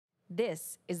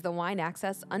This is the Wine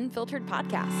Access Unfiltered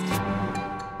podcast.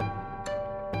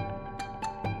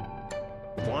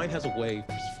 Wine has a way,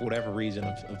 for whatever reason,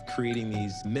 of creating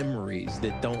these memories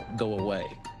that don't go away.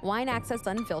 Wine Access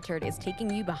Unfiltered is taking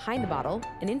you behind the bottle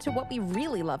and into what we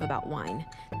really love about wine.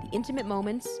 The intimate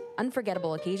moments,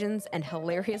 unforgettable occasions, and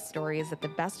hilarious stories that the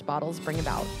best bottles bring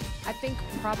about. I think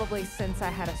probably since I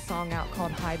had a song out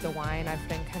called Hide the Wine, I've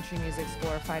been country music's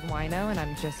glorified wino, and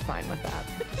I'm just fine with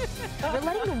that. We're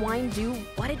letting the wine do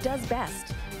what it does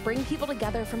best. Bring people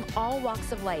together from all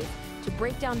walks of life to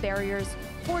break down barriers,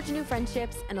 forge new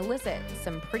friendships, and elicit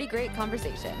some pretty great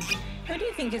conversation. Who do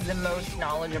you think is the most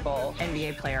knowledgeable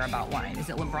NBA player about wine? Is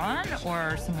it LeBron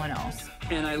or someone else?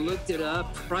 And I looked it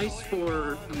up. Price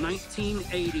for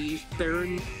 1980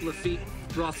 Baron Lafitte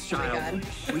Rothschild.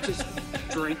 Oh we just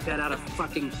drank that out of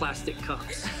fucking plastic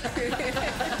cups.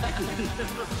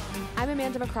 I'm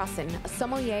Amanda McCrossin, a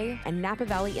sommelier and Napa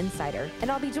Valley insider,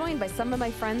 and I'll be joined by some of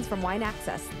my friends from Wine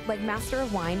Access, like Master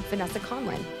of Wine Vanessa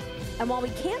Conlin. And while we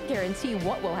can't guarantee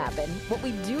what will happen, what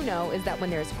we do know is that when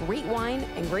there's great wine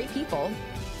and great people,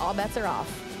 all bets are off.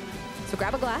 So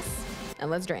grab a glass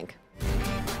and let's drink.